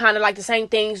like kind of like the same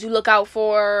things you look out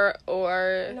for,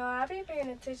 or? No, I've been paying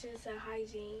attention to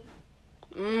hygiene.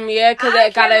 Yeah, because I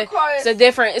that gotta. came across- It's a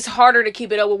different. It's harder to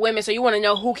keep it up with women, so you want to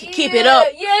know who can keep it up.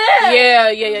 Yeah.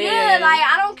 Yeah. Like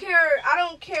I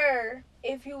don't care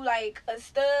if you like a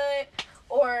stud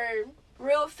or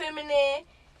real feminine.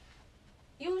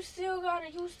 You still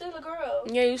a girl.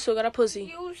 Yeah, you still got a pussy,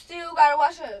 You still gotta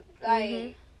wash up.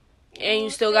 Like. and you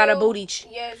still got a booty,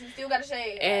 Yes, you still gotta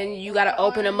shave. and like, you gotta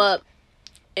open them up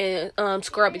and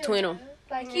scrub between them.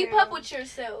 Like keep up with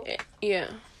yourself. Yeah.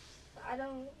 I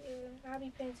don't. I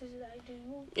be paying attention. Like, do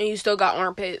you? And you still got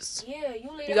armpits. Yeah,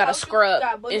 you gotta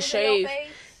scrub and shave.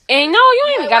 And no,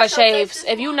 you you ain't gotta shave.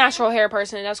 If you natural hair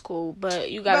person, that's cool.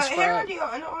 But you gotta scrub. Hair on your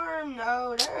underarm,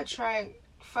 no, that attract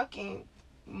fucking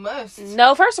must.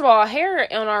 No, first of all, hair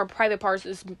on our private parts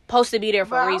is supposed to be there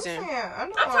for a reason.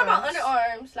 I'm talking about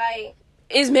underarms, like.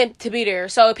 It's meant to be there.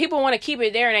 So if people want to keep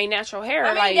it there and they natural hair,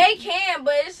 I mean, they can,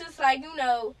 but it's just like,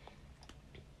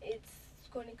 it's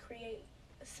going to create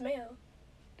a smell.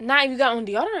 Not if you got on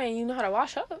deodorant and you know how to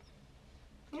wash up. But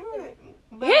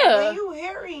when you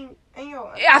hairy in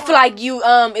your I feel like you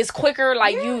it's quicker.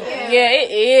 Like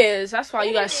it is. That's why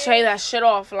you gotta shave that shit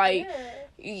off. Like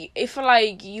it feel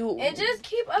like you and just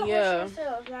keep up with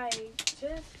yourself. Like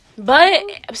just. But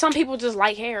some people just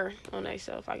like hair on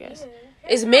themselves, I guess. Yeah.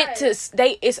 It's meant to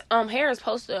hair is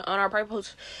supposed to on our part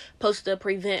supposed to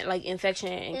prevent like infection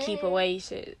and keep away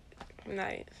shit.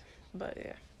 Nice. But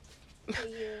yeah,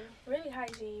 really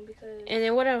hygiene because. And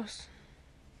then what else?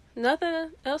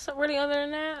 Nothing else really other than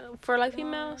that for like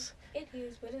females? It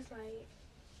is, but it's like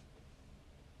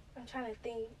I'm trying to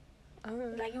think.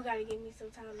 Like you gotta give me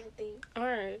some time to think.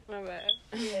 Alright, my bad.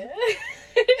 Yeah.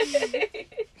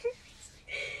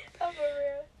 Oh, for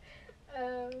real.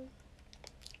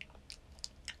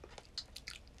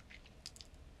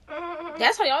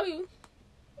 That's how y'all be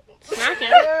smacking.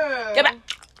 Get back.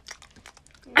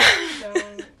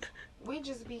 We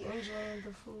just be enjoying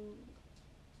the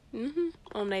food.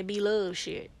 On that be love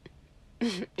shit.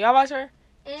 Y'all watch her?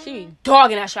 She be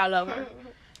dogging that shit. I love her.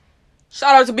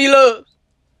 Shout out to be love.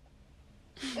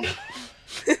 Wait.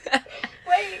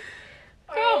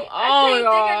 Come on,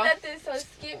 y'all.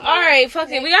 Alright, fuck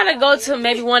it. We gotta go to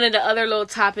maybe one of the other little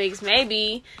topics.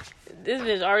 Maybe. This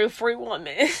is already 41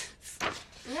 minutes.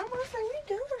 No, I'm saying we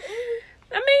doing it.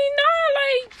 I mean, no,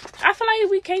 like, I feel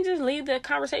like we can't just leave the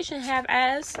conversation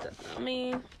half-assed. I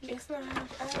mean, it's not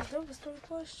half-assed. There was 3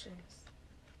 questions.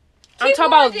 I'm talking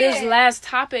about this last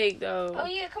topic, though. Oh,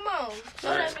 yeah, come on.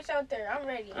 Throw that bitch out there. I'm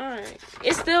ready. Alright.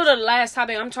 It's still the last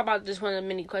topic. I'm talking about just one of the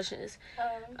many questions.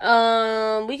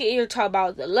 We could either talk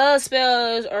about the love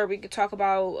spells, or we could talk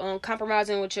about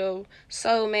compromising with your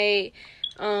soulmate.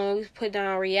 We put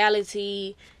down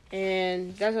reality.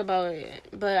 And that's about it.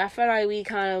 But I feel like we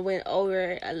kind of went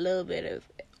over a little bit of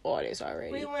all this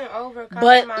already. We went over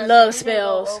but love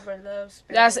spells.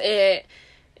 That's it.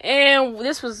 And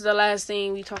this was the last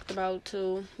thing we talked about,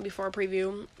 too, before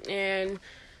preview. And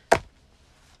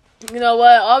you know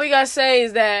what? All we gotta say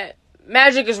is that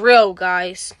magic is real,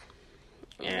 guys.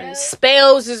 And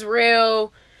spells is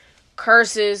real.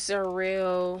 Curses are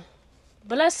real.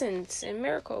 Blessings and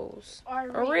miracles are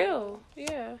real.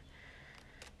 Yeah.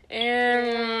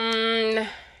 And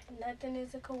nothing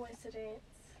is a coincidence.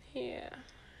 Yeah.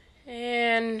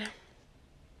 And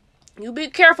you be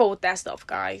careful with that stuff,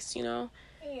 guys, Yeah.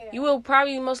 You will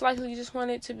probably most likely just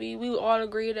want it to be, we would all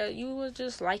agree that you would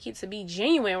just like it to be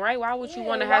genuine, right? Why would you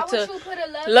want to have to put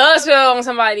a love spell on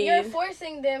somebody? You're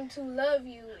forcing them to love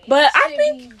you. But I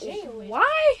think,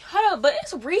 why? Hold up, but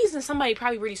it's a reason somebody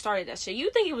probably really started that shit.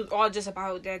 You think it was all just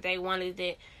about that they wanted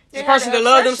this person to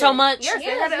love them so much? Yes,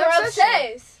 you're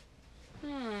obsessed.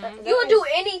 You would do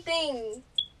anything.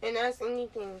 And that's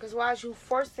anything. Because why are you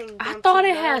forcing them I thought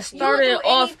it had started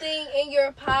off. Anything in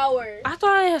your power. I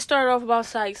thought it had started off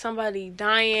about like somebody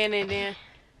dying and then,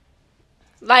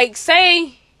 like,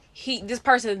 say this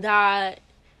person died,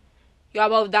 y'all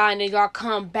both died, and then y'all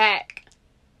come back.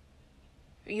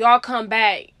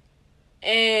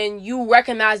 And you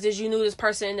recognize this. You knew this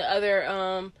person in the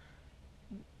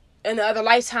other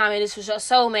lifetime, and this was your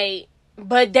soulmate.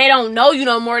 But they don't know you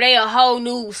no more. They a whole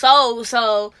new soul,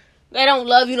 so they don't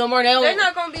love you no more. They're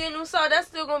not gonna be a new soul. That's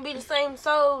still gonna be the same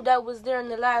soul that was there in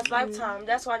the last lifetime.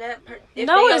 That's why no,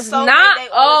 it's not.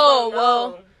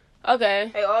 Well,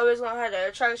 okay. They always gonna have that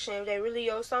attraction. If they really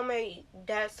your soulmate,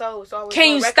 that soul is always.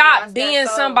 Can you stop being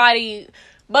somebody?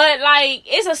 But like,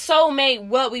 it's a soulmate.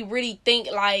 What we really think,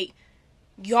 like,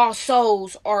 y'all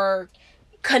souls are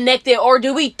connected, or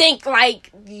do we think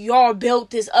like y'all built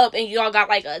this up and y'all got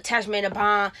like an attachment, a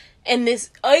bond, and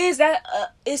this is that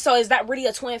really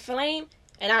a twin flame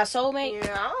and not a soulmate?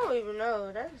 Yeah, I don't even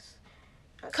know. That's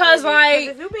cause like,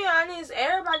 if you be honest,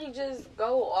 everybody just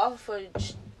go off of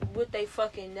what they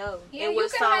fucking know and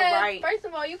what sound right. First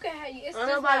of all, you can have it's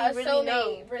just not a really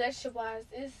soulmate relationship wise.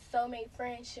 It's soulmate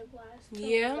friendship wise too.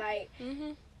 Yeah. Like,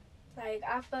 like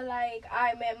I feel like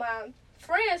I met my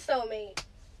friend's soulmate.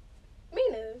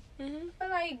 Mina. But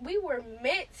like we were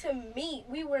meant to meet.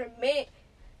 We were meant,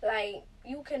 like,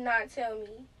 you cannot tell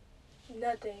me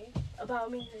nothing about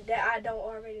Mina that I don't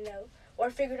already know or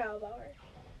figured out about her.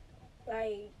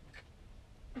 Like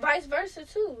vice versa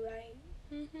too. Like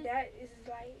Mm-hmm. That is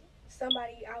like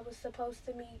somebody I was supposed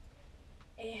to meet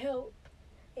and help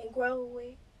and grow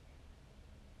with.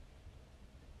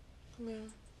 Yeah.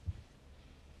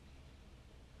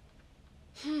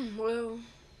 Well,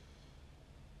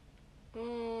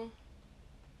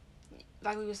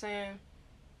 like we were saying,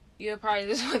 you'll probably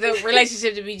just want the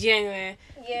relationship to be genuine.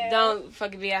 Yeah. Don't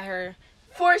fucking be out here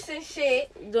forcing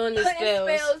shit, doing the putting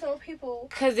spells on people.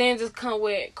 Cause then just come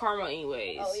with karma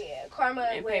anyways. Oh yeah, karma.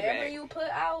 And Whatever payback. you put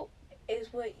out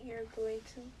is what you're going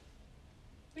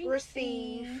to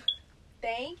receive.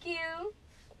 Thank you.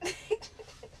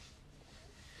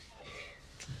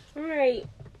 All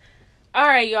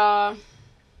right, y'all.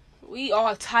 We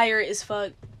all tired as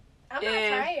fuck. I'm not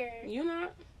tired. You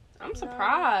not? I'm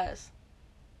surprised.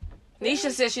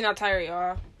 Nisha said she not tired,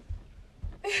 y'all.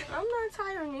 I'm not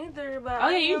tired neither, but Oh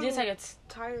yeah, you did take a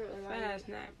tired fast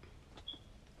nap.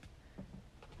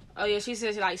 Oh yeah, she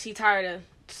said she tired of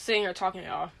sitting here talking to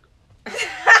y'all.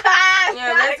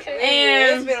 Yeah,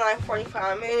 and it's been like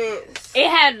 45 minutes. It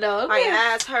had though. My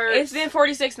ass hurts. It's been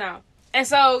 46 now. And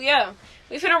so yeah,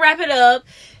 we finna wrap it up.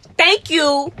 Thank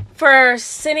you for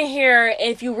sitting here.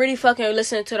 If you really fucking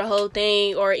listening to the whole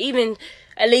thing, or even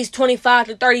at least 25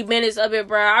 to 30 minutes of it,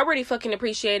 bro, I really fucking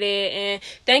appreciate it. And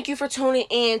thank you for tuning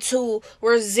in to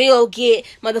where Zil get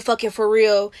motherfucking for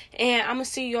real. And I'm gonna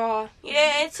see y'all.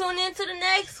 Yeah, and tune in to the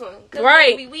next one.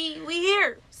 Right. We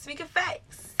here speaking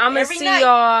facts. I'm gonna see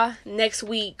y'all next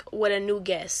week with a new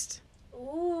guest.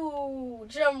 Ooh,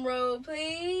 drum roll,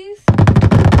 please.